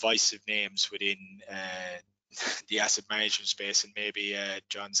 highly divisive names within the asset management space, and maybe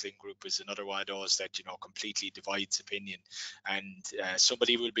John's Link Group is another one of those that completely divides opinion, and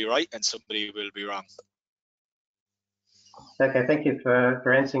somebody will be right and somebody will be wrong. Okay, thank you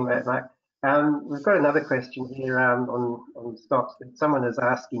for answering that, Mark. We've got another question here on stocks. Someone is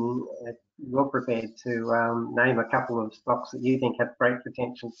asking if you're prepared to name a couple of stocks that you think have great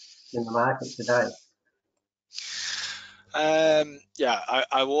potential in the market today. Yeah,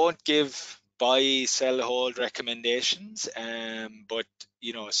 I won't give buy, sell, hold recommendations, but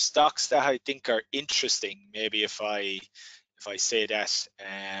stocks that I think are interesting. Maybe if I say that,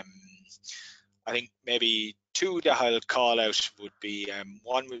 I think maybe two that I'll call out would be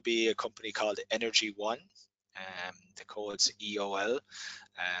one would be a company called Energy One, the code's EOL.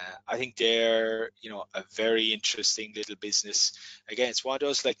 I think they're a very interesting little business. Again, it's one of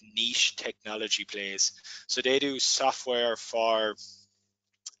those like niche technology plays. So they do software for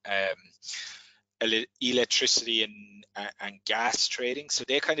electricity and gas trading. So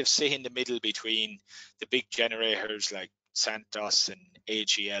they kind of sit in the middle between the big generators like Santos and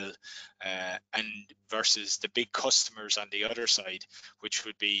AGL, and versus the big customers on the other side, which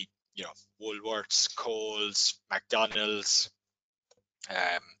would be Woolworths, Coles, McDonald's,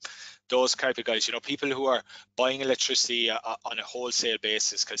 those type of guys, people who are buying electricity on a wholesale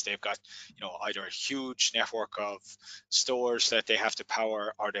basis because they've got, either a huge network of stores that they have to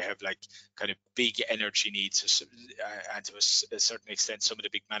power, or they have like kind of big energy needs, and to a certain extent some of the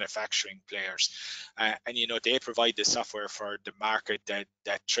big manufacturing players, and they provide the software for the market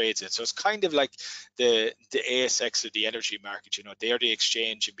that trades it. So it's kind of like the ASX of the energy market. They're the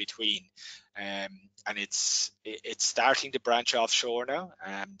exchange in between. And it's starting to branch offshore now.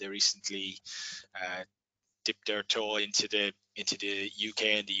 They recently dipped their toe into the UK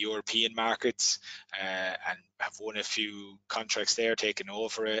and the European markets, and have won a few contracts there, taken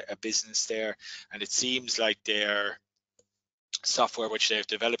over a business there, and it seems like their software, which they've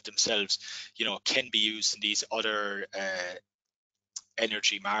developed themselves, can be used in these other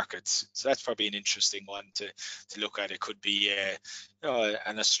energy markets. So that's probably an interesting one to look at. It could be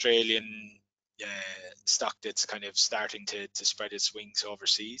an Australian stock that's kind of starting to spread its wings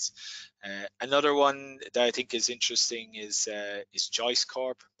overseas. Another one that I think is interesting is Joyce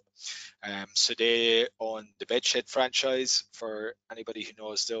Corp. So they own the bedshed franchise, for anybody who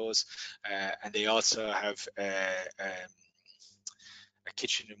knows those, and they also have a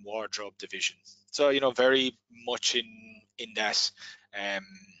kitchen and wardrobe division. So very much in that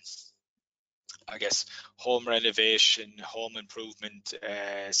I guess home renovation, home improvement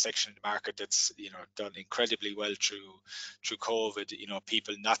section of the market that's done incredibly well through COVID.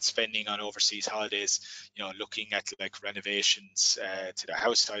 People not spending on overseas holidays, looking at like renovations to their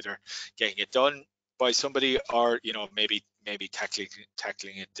house, either getting it done by somebody or maybe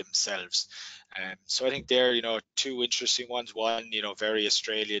tackling it themselves. So I think they're two interesting ones. One very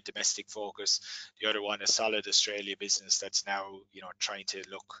Australia domestic focus. The other one a solid Australia business that's now trying to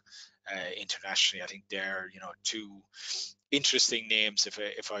look internationally. I think they're two interesting names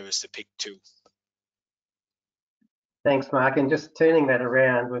if I was to pick two. Thanks, Mark. And just turning that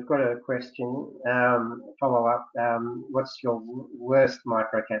around, we've got a question, follow up. What's your worst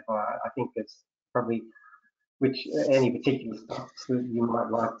microcap? I think it's probably any particular stocks that you might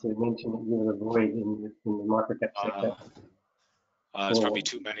like to mention that you would avoid in the microcap sector. There's probably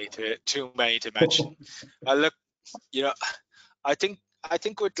too many to mention. Look, I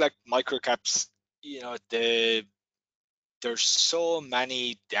think with like microcaps, there's so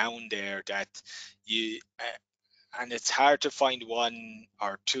many down there that and it's hard to find one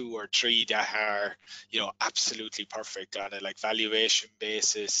or two or three that are absolutely perfect on a like valuation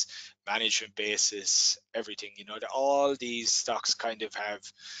basis, management basis, everything. That all these stocks kind of have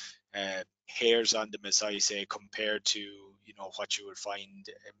hairs on them, as I say, compared to what you would find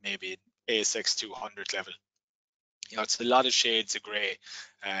maybe ASX 200 level. it's a lot of shades of grey,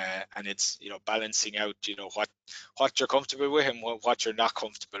 and it's balancing out what you're comfortable with and what you're not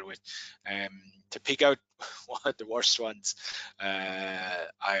comfortable with. To pick out one of the worst ones,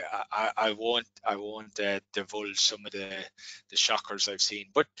 I won't divulge some of the shockers I've seen.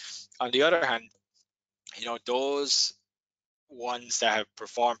 But on the other hand, those ones that have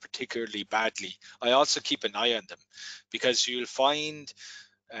performed particularly badly, I also keep an eye on them, because you'll find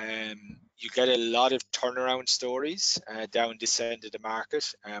you get a lot of turnaround stories down this end of the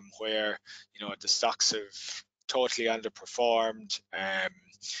market, where the stocks have totally underperformed,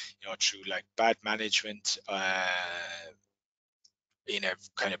 through like bad management, in a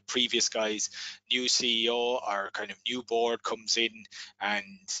kind of previous guys, new CEO or kind of new board comes in and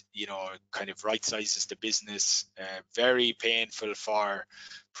kind of right sizes the business. Very painful for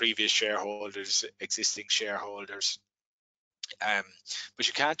previous shareholders, existing shareholders. But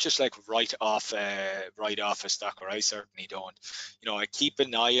you can't just like write off a stock, or I certainly don't. I keep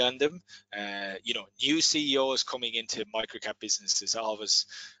an eye on them. New CEOs coming into microcap businesses always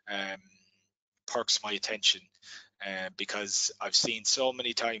perks my attention, because I've seen so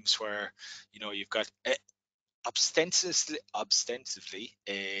many times where you've got ostensively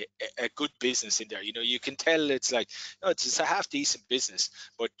a good business in there. You can tell it's like, it's a half decent business,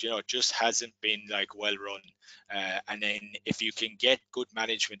 but just hasn't been like well run. And then if you can get good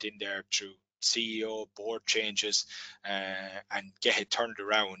management in there through CEO board changes, and get it turned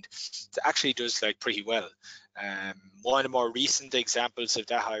around, it actually does like pretty well. One of the more recent examples of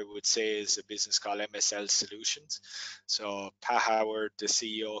that, I would say, is a business called MSL Solutions. So Pat Howard, the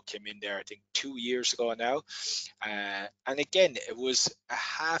CEO, came in there I think 2 years ago now, and again, it was a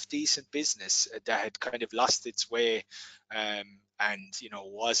half decent business that had kind of lost its way, and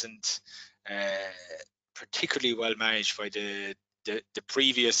wasn't particularly well managed by the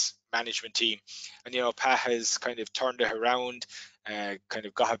previous management team. And Pat has kind of turned it around, kind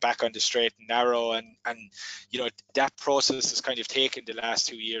of got it back on the straight and narrow, and that process has kind of taken the last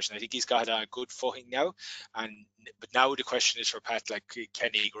 2 years, and I think he's got it on a good footing now. But now the question is for Pat, like, can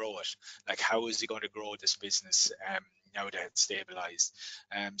he grow it? Like, how is he going to grow this business now that it's stabilized?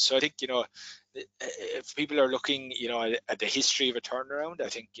 So I think if people are looking at the history of a turnaround, I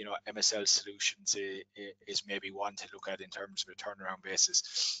think MSL Solutions is maybe one to look at in terms of a turnaround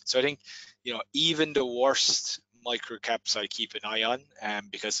basis. So I think even the worst microcaps I keep an eye on,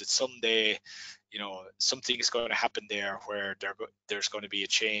 because it's someday something is going to happen there where there's going to be a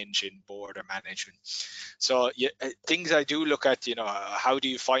change in board or management. So things I do look at, how do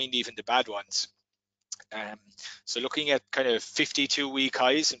you find even the bad ones? So looking at kind of 52-week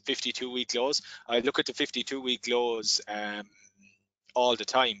highs and 52-week lows, I look at the 52-week lows all the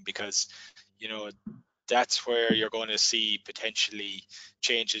time, because that's where you're going to see potentially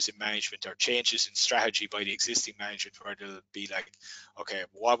changes in management or changes in strategy by the existing management, where they'll be like, okay,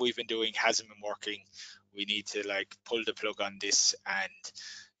 what we've been doing hasn't been working. We need to like pull the plug on this and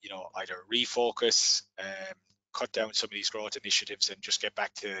either refocus, cut down some of these growth initiatives and just get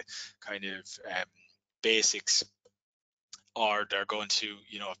back to kind of basics, or they're going to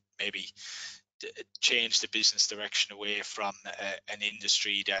maybe change the business direction away from an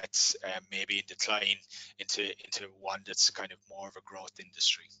industry that's maybe in decline into one that's kind of more of a growth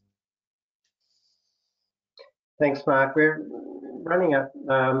industry. Thanks, Mark. We're running up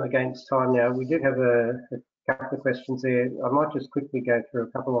against time now. We did have a couple of questions there. I might just quickly go through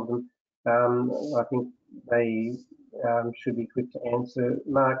a couple of them. I think they should be quick to answer.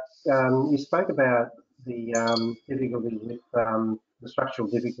 Mark, you spoke about the difficulty with the structural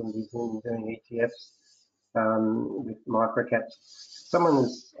difficulties in doing ETFs with microcaps. Someone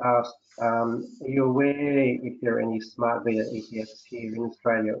has asked, are you aware if there are any smart beta ETFs here in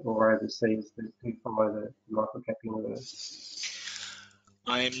Australia or overseas that do follow the microcap universe?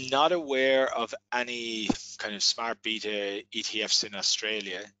 I'm not aware of any kind of smart beta ETFs in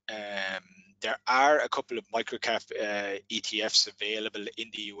Australia. There are a couple of microcap ETFs available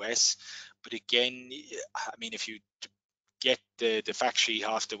in the US, but again, I mean, if you get the fact sheet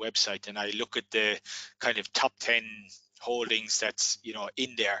off the website and I look at the kind of top 10 holdings that's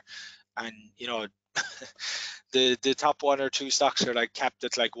in there, and the top 1 or 2 stocks are like capped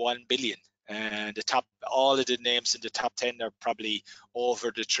at like 1 billion, and all of the names in the top 10 are probably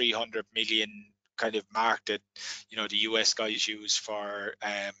over the 300 million kind of mark that the US guys use for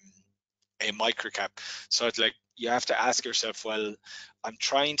a microcap. So it's like you have to ask yourself, well, I'm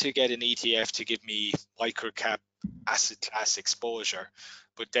trying to get an ETF to give me microcap asset class exposure.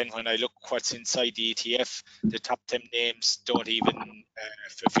 But then when I look what's inside the ETF, the top 10 names don't even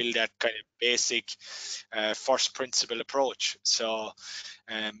fulfill that kind of basic first principle approach. So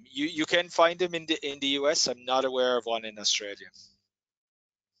you can find them in the US. I'm not aware of one in Australia.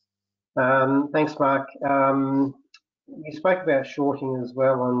 Thanks, Mark. You spoke about shorting as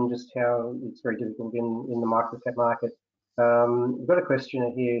well, and just how it's very difficult in the microcap market. We've got a questioner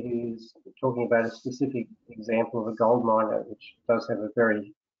here who's talking about a specific example of a gold miner, which does have a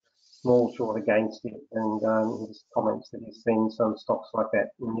very small short against it, and he just comments that he's seen some stocks like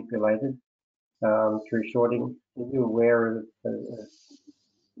that manipulated through shorting. Are you aware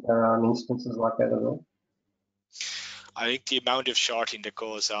of instances like that at all? I think the amount of shorting that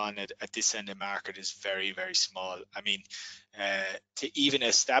goes on at this end of the market is very, very small. I mean, to even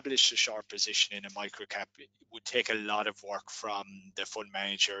establish a short position in a microcap, it would take a lot of work from the fund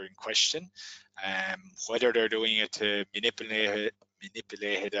manager in question. Whether they're doing it to manipulate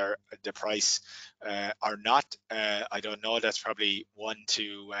the price or not, I don't know. That's probably one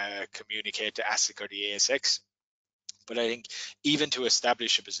to communicate to ASIC or the ASX. But I think even to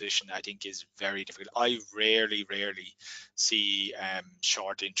establish a position, I think is very difficult. I rarely see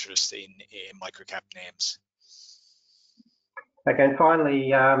short interest in microcap names. Okay, and finally,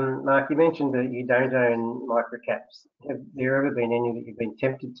 Mark, you mentioned that you don't own microcaps. Have there ever been any that you've been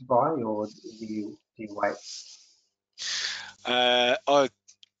tempted to buy, or do you wait? Oh,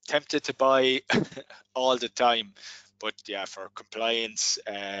 tempted to buy all the time, but yeah, for compliance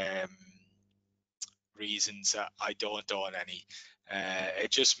reasons, I don't own any. It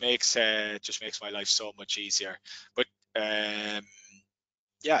just makes my life so much easier. But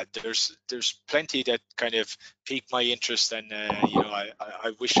yeah, there's plenty that kind of pique my interest, and you know,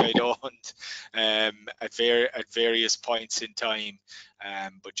 I wish I'd owned at various points in time,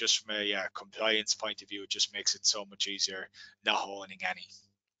 but just from a compliance point of view, it just makes it so much easier not owning any.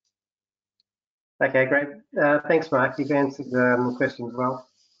 Okay, great. Thanks, Mark. You've answered the questions well.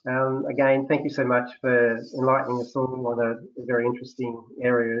 Again, thank you so much for enlightening us all on a very interesting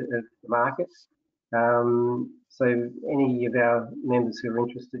area of the market. So any of our members who are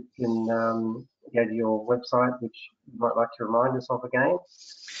interested can go to your website, which you might like to remind us of again.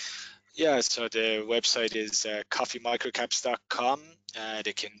 Yeah, so the website is coffeemicrocaps.com.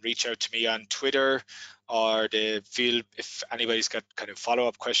 They can reach out to me on Twitter, or they feel if anybody's got kind of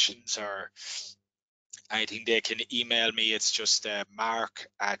follow-up questions or anything, they can email me. It's just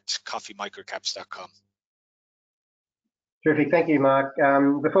mark@coffeemicrocaps.com. Terrific. Thank you, Mark.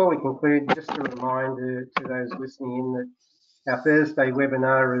 Before we conclude, just a reminder to those listening in that our Thursday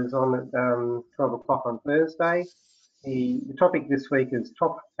webinar is on at 12 o'clock on Thursday. The topic this week is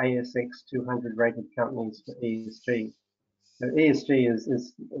top ASX 200 rated companies for ESG. So ESG is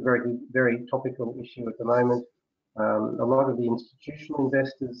a very topical issue at the moment. A lot of the institutional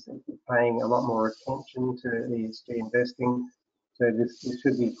investors are paying a lot more attention to ESG investing. So this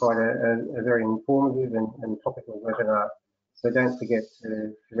should be quite a very informative and topical webinar. So don't forget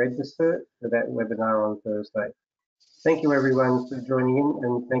to register for that webinar on Thursday. Thank you everyone for joining in,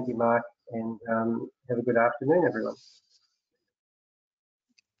 and thank you, Mark, and have a good afternoon, everyone.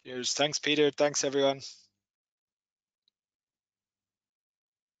 Cheers. Thanks, Peter. Thanks, everyone.